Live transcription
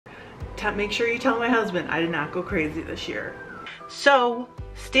make sure you tell my husband I did not go crazy this year. So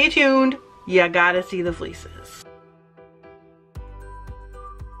stay tuned, you gotta see the fleeces.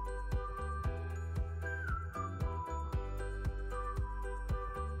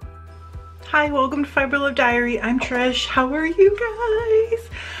 Hi, welcome to Fiber Love Diary. I'm Trish. How are you guys?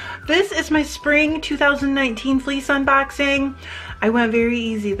 This is my spring 2019 fleece unboxing. I went very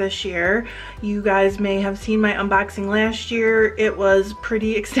easy this year. You guys may have seen my unboxing last year. It was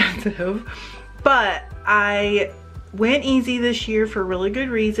pretty extensive, but I went easy this year for a really good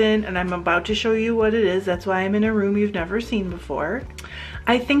reason, and I'm about to show you what it is. That's why I'm in a room you've never seen before.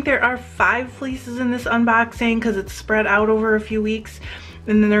 I think there are 5 fleeces in this unboxing because it's spread out over a few weeks.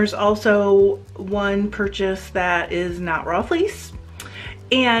 And then there's also one purchase that is not raw fleece.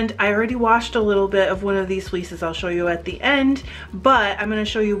 And I already washed a little bit of one of these fleeces. I'll show you at the end, but I'm gonna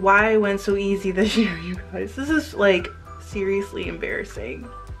show you why I went so easy this year, you guys. This is like seriously embarrassing,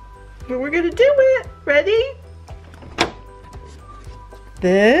 but we're gonna do it. Ready?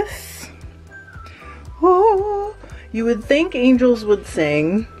 This, oh, you would think angels would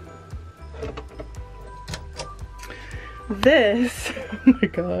sing. This, oh my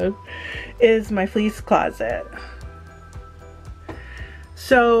god, is my fleece closet.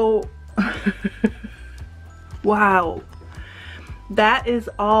 So, wow, that is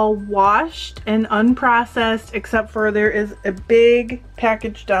all washed and unprocessed, except for there is a big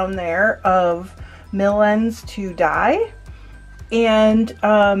package down there of mill ends to dye. And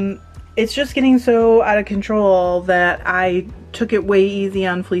it's just getting so out of control that I took it way easy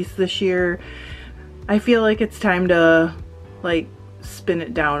on fleece this year. I feel like it's time to like spin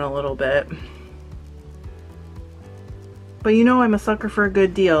it down a little bit. But you know I'm a sucker for a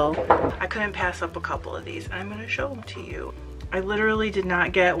good deal. I couldn't pass up a couple of these, and I'm gonna show them to you. I literally did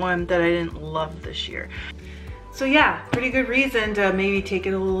not get one that I didn't love this year. So yeah, pretty good reason to maybe take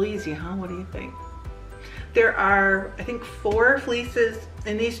it a little easy, huh? What do you think? There are, I think, 4 fleeces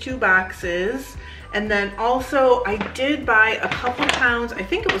in these 2 boxes. And then also I did buy a couple pounds, I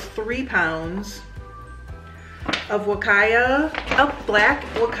think it was 3 pounds of wakaya, of black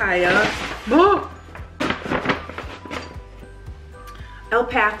wakaya,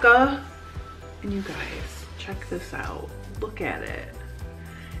 alpaca. And you guys, check this out. Look at it.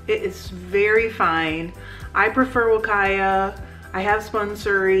 It is very fine. I prefer wakaya. I have spun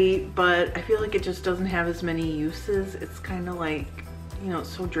suri, but I feel like it just doesn't have as many uses. It's kind of like, you know,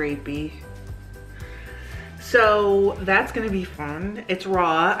 it's so drapey. So that's gonna be fun. It's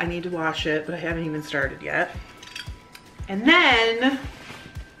raw. I need to wash it, but I haven't even started yet. And then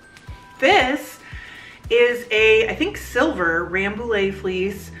this is a, I think, silver Rambouillet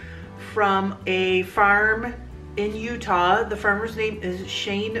fleece from a farm in Utah. The farmer's name is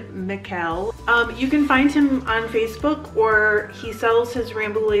Shane McKell. You can find him on Facebook, or he sells his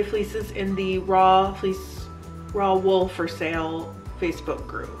Rambouillet fleeces in the raw wool for sale Facebook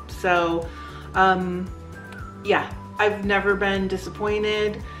group. So yeah, I've never been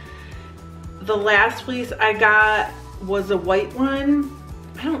disappointed. The last fleece I got was a white one.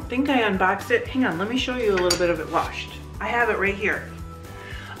 I don't think I unboxed it. Hang on, let me show you a little bit of it washed. I have it right here.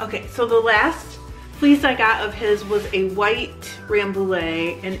 Okay, so the last fleece I got of his was a white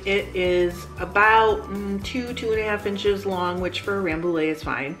Rambouillet, and it is about 2.5 inches long, which for a Rambouillet is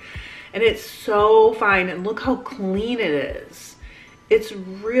fine. And it's so fine, and look how clean it is. It's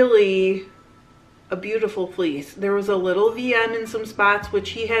really a beautiful fleece. There was a little VM in some spots, which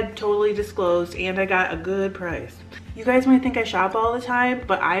he had totally disclosed, and I got a good price. You guys might think I shop all the time,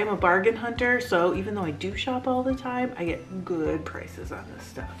 but I am a bargain hunter, so even though I do shop all the time, I get good prices on this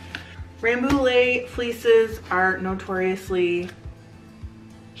stuff. Rambouillet fleeces are notoriously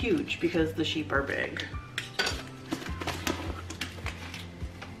huge because the sheep are big.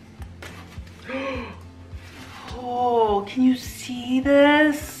 Oh, can you see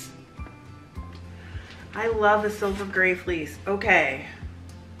this? I love a silver gray fleece. Okay.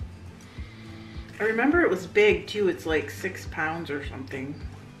 I remember it was big too. It's like 6 pounds or something.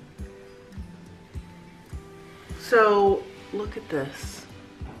 So look at this.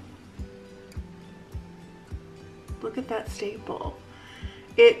 Look at that staple.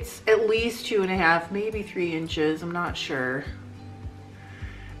 It's at least 2.5, maybe 3 inches. I'm not sure.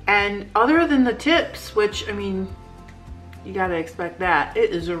 And other than the tips, which, I mean, you gotta expect that, it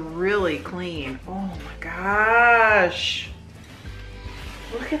is really clean. Oh my gosh.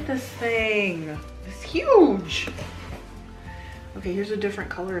 Look at this thing. It's huge. Okay, here's a different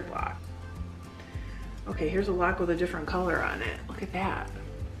colored lock. Okay, here's a lock with a different color on it. Look at that.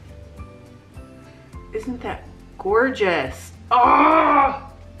 Isn't that gorgeous? Oh,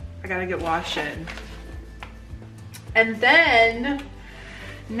 I gotta get washing. And then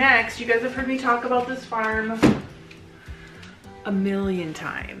Next, you guys have heard me talk about this farm a million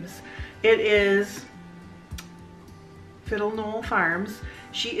times. It is Fiddle Knoll Farms.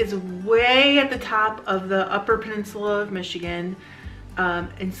 She is way at the top of the Upper Peninsula of Michigan,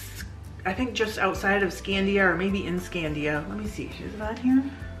 and I think just outside of Scandia, or maybe in Scandia. Let me see, is that here?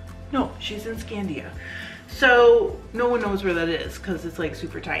 No, she's in Scandia. So no one knows where that is because it's like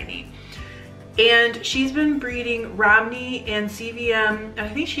super tiny. And she's been breeding Romney and CVM, and I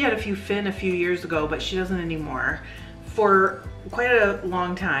think she had a few Finn a few years ago, but she doesn't anymore, for quite a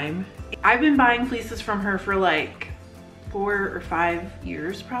long time. I've been buying fleeces from her for like 4 or 5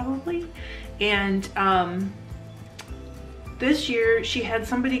 years probably. And this year she had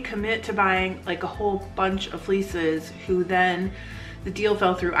somebody commit to buying like a whole bunch of fleeces, who then the deal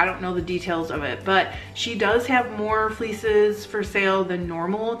fell through. I don't know the details of it, but she does have more fleeces for sale than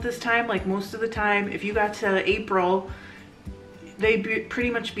normal at this time. Like most of the time, if you got to April, they'd pretty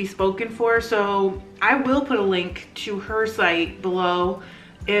much be spoken for. So I will put a link to her site below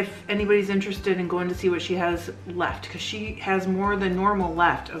if anybody's interested in going to see what she has left, because she has more than normal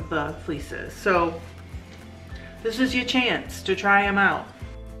left of the fleeces. So this is your chance to try them out.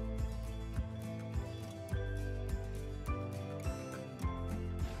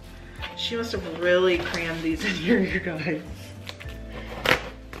 She must have really crammed these in here, you guys.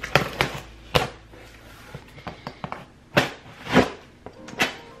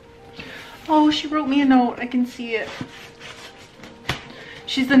 Oh, she wrote me a note. I can see it.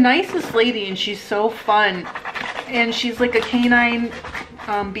 She's the nicest lady and she's so fun. And she's like a canine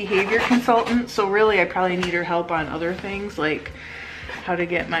behavior consultant. So really, I probably need her help on other things, like how to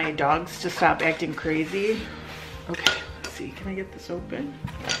get my dogs to stop acting crazy. Okay, let's see. Can I get this open?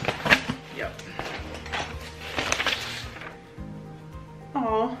 Yep.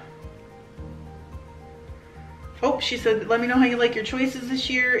 Oh. Oh, she said, let me know how you like your choices this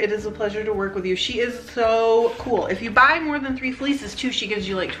year. It is a pleasure to work with you. She is so cool. If you buy more than 3 fleeces too, she gives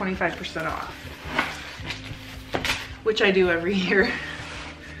you like 25% off, which I do every year.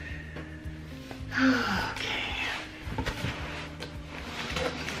 Okay.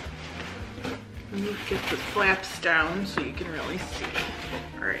 Let me get the flaps down so you can really see.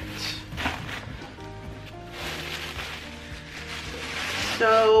 All right.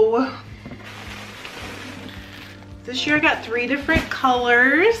 So this year I got 3 different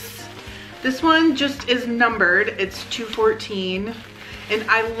colors. This one just is numbered. It's 214. And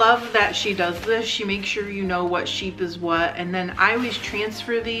I love that she does this. She makes sure you know what sheep is what. And then I always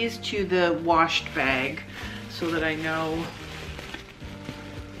transfer these to the washed bag so that I know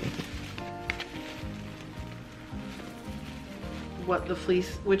what the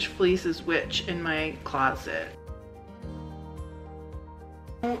fleece, which fleece is which in my closet.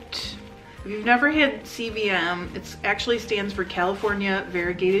 If you've never had CVM, it actually stands for California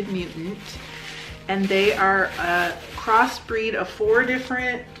Variegated Mutant, and they are a crossbreed of 4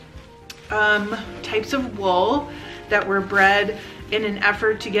 different types of wool that were bred in an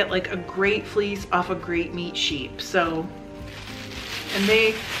effort to get like a great fleece off a great meat sheep. So, and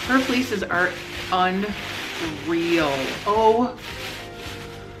her fleeces are unreal. Oh,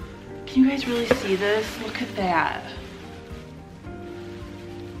 can you guys really see this? Look at that.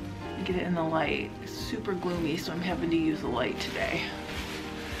 Get it in the light. It's super gloomy, so I'm having to use the light today.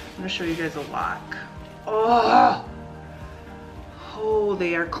 I'm gonna show you guys a lock. Oh,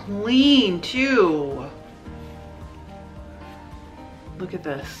 they are clean too. Look at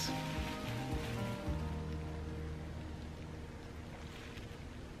this.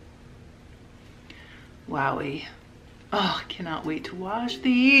 Wowie. Oh, I cannot wait to wash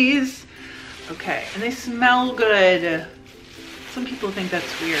these. Okay, and they smell good. Some people think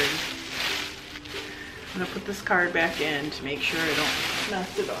that's weird. I'm gonna put this card back in to make sure I don't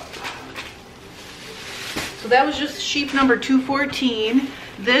mess it up. So that was just sheep number 214.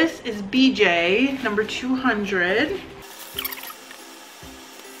 This is BJ number 200.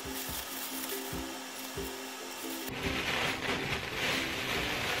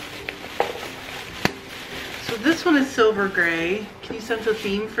 So this one is silver gray. Can you sense a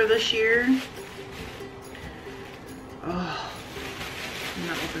theme for this year? Oh, I'm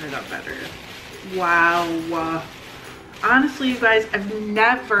gonna open it up better. Wow. Honestly, you guys, I've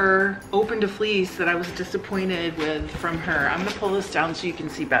never opened a fleece that I was disappointed with from her. I'm gonna pull this down so you can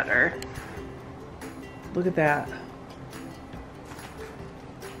see better. Look at that.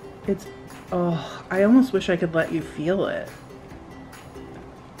 It's, oh, I almost wish I could let you feel it.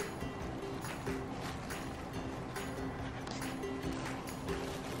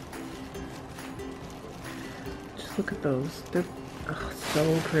 Just look at those. They're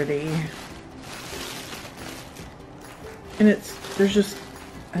so pretty. And there's just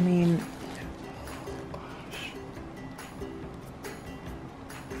I mean,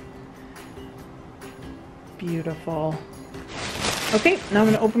 beautiful. Okay, now I'm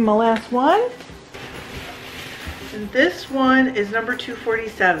gonna open my last one. And this one is number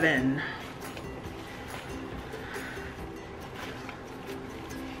 247.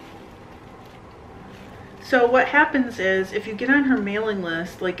 So what happens is if you get on her mailing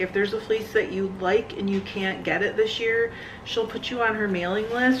list, like if there's a fleece that you like and you can't get it this year, she'll put you on her mailing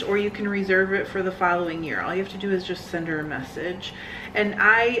list, or you can reserve it for the following year. All you have to do is just send her a message. And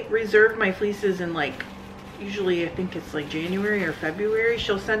I reserve my fleeces in like, usually I think it's like January or February.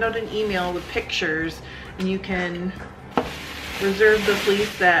 She'll send out an email with pictures and you can reserve the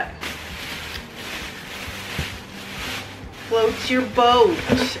fleece that floats your boat.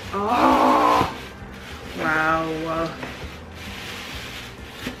 Oh, wow.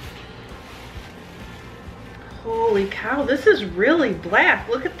 Holy cow, this is really black.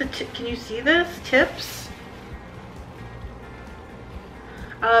 Look at the can you see this? Tips?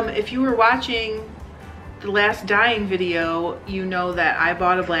 If you were watching the last dyeing video, you know that I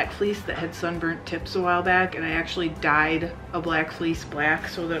bought a black fleece that had sunburnt tips a while back, and I actually dyed a black fleece black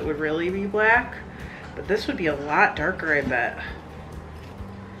so that it would really be black. But this would be a lot darker, I bet.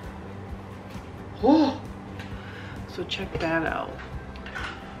 Oh, so check that out.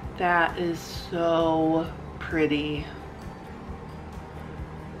 That is so pretty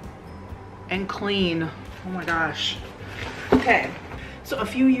and clean. Oh my gosh. Okay, so a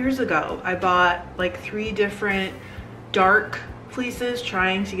few years ago I bought like 3 different dark fleeces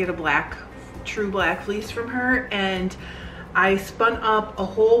trying to get a black, true black fleece from her, and I spun up a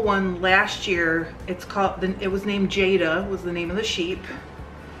whole one last year. It's called, it was named Jada, was the name of the sheep.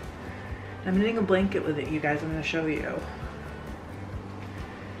 I'm knitting a blanket with it, you guys. I'm going to show you.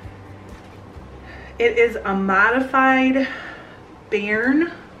 It is a modified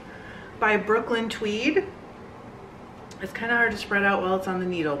Bairn by Brooklyn Tweed. It's kind of hard to spread out while it's on the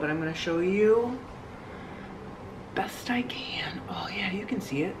needle, but I'm going to show you best I can. Oh yeah, you can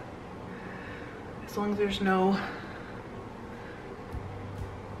see it. As long as there's no...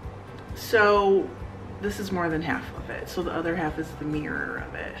 So this is more than half of it. So the other half is the mirror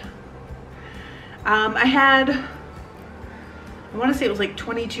of it. I had, I want to say it was like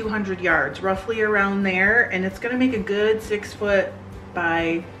 2,200 yards, roughly around there, and it's going to make a good 6 foot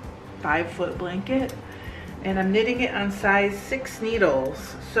by 5 foot blanket. And I'm knitting it on size 6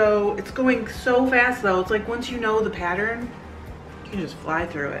 needles. So it's going so fast though. It's like once you know the pattern, you can just fly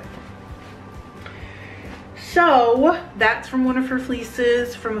through it. So that's from one of her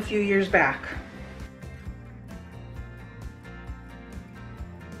fleeces from a few years back.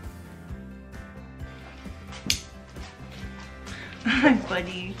 Hi,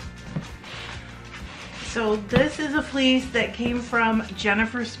 buddy. So this is a fleece that came from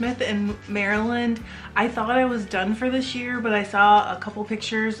Jennifer Smith in Maryland. I thought I was done for this year, but I saw a couple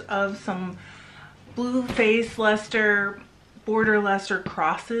pictures of some Bluefaced Leicester, border Leicester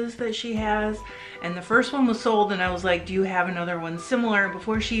crosses that she has. And the first one was sold, and I was like, do you have another one similar?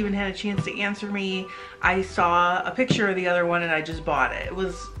 Before she even had a chance to answer me, I saw a picture of the other one and I just bought it. It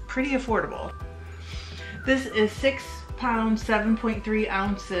was pretty affordable. This is 6 pounds, 7.3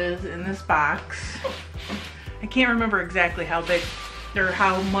 ounces in this box. I can't remember exactly how big or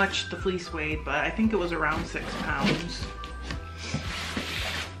how much the fleece weighed, but I think it was around 6 pounds.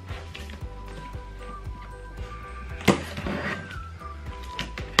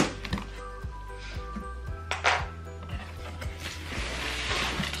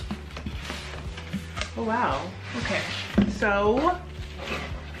 Oh wow, okay, so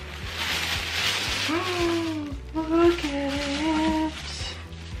look at it.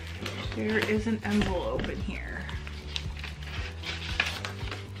 There is an envelope in here.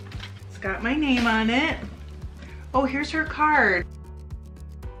 It's got my name on it. Oh, here's her card.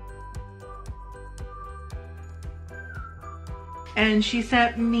 And she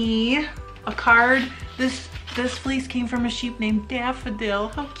sent me a card. This fleece came from a sheep named Daffodil.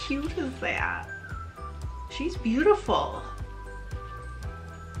 How cute is that? She's beautiful.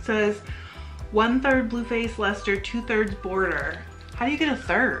 It says 1/3 Bluefaced Leicester, 2/3 border. How do you get a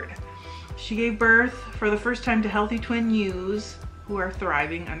third? She gave birth for the first time to healthy twin ewes who are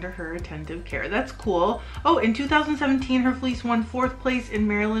thriving under her attentive care. That's cool. Oh, in 2017, her fleece won 4th place in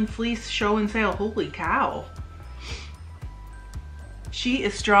Maryland Fleece Show and Sale. Holy cow. She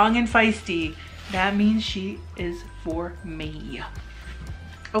is strong and feisty. That means she is for me.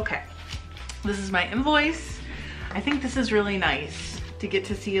 Okay, this is my invoice. I think this is really nice to get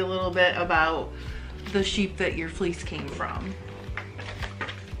to see a little bit about the sheep that your fleece came from.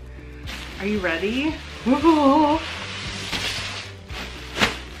 Are you ready? Whoa.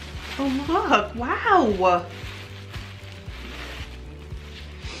 Oh look, wow.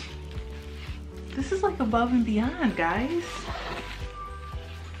 This is like above and beyond, guys.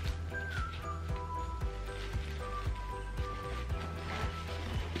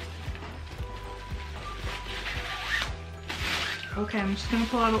 Okay, I'm just gonna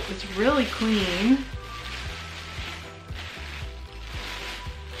pull out, it's really clean.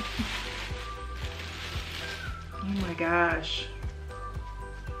 Oh my gosh.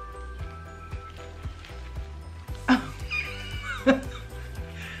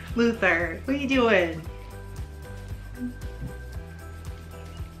 Luther, what are you doing?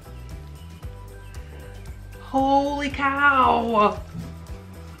 Holy cow. All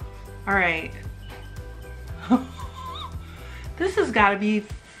right. This has got to be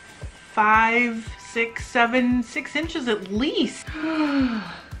 5, 6, 7, 6 inches at least. Does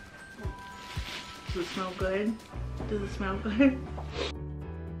it smell good? Does it smell good?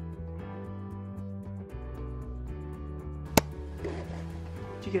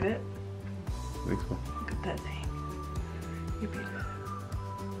 Did you get it? I think so. Look at that thing. You beat it.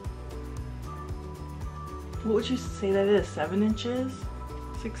 What would you say that is? 7 inches?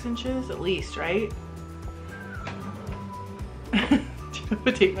 6 inches? At least, right? Do you have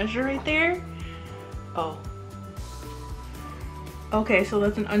a tape measure right there? Oh. Okay, so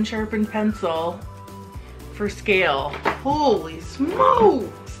that's an unsharpened pencil for scale. Holy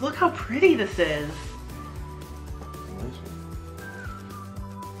smokes! Look how pretty this is.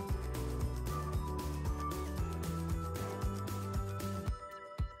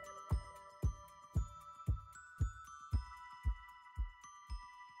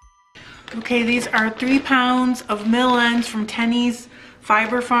 Okay, these are 3 pounds of mill ends from Tenney's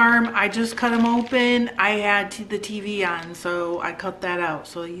Fiber Farm. I just cut them open. I had the TV on, so I cut that out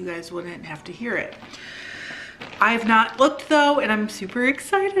so you guys wouldn't have to hear it. I have not looked though, and I'm super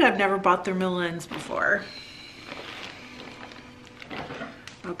excited. I've never bought their mill ends before.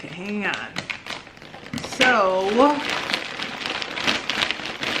 Okay, hang on. So,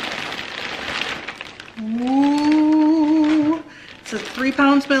 ooh, it says 3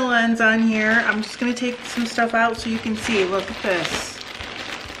 pounds mill ends on here. I'm just gonna take some stuff out so you can see. Look at this.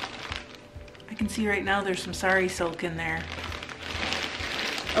 I can see right now there's some sari silk in there.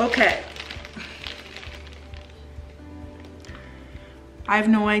 Okay. I have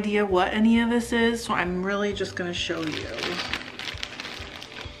no idea what any of this is, so I'm really just gonna show you.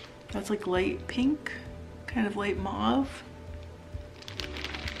 That's like light pink, kind of light mauve.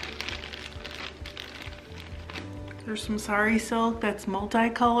 There's some sari silk that's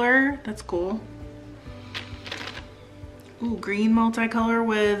multicolor. That's cool. Ooh, green multicolor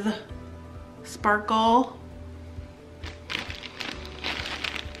with sparkle.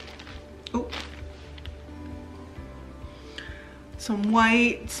 Ooh. Some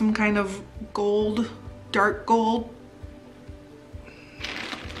white, some kind of gold, dark gold.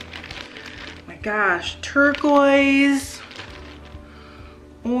 My gosh, turquoise,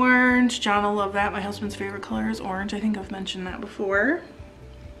 orange. John will love that. My husband's favorite color is orange. I think I've mentioned that before.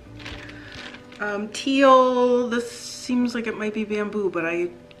 Teal. This seems like it might be bamboo, but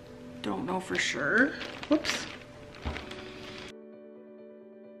I don't know for sure. Whoops.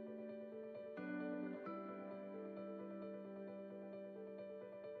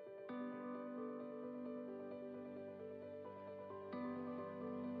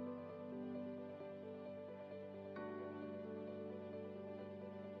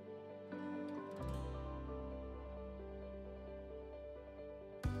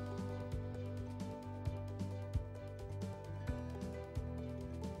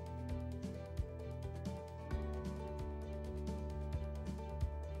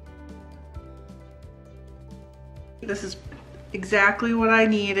 This is exactly what I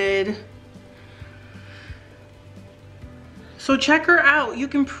needed. So check her out. You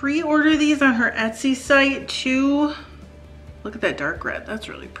can pre-order these on her Etsy site too. Look at that dark red. That's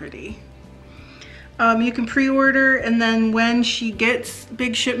really pretty. You can pre-order, and then when she gets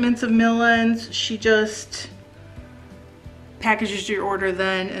big shipments of mill ends, she just packages your order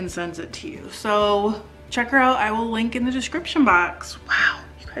then and sends it to you. So check her out. I will link in the description box. Wow,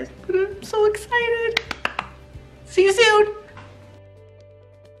 you guys, I'm so excited. See you soon.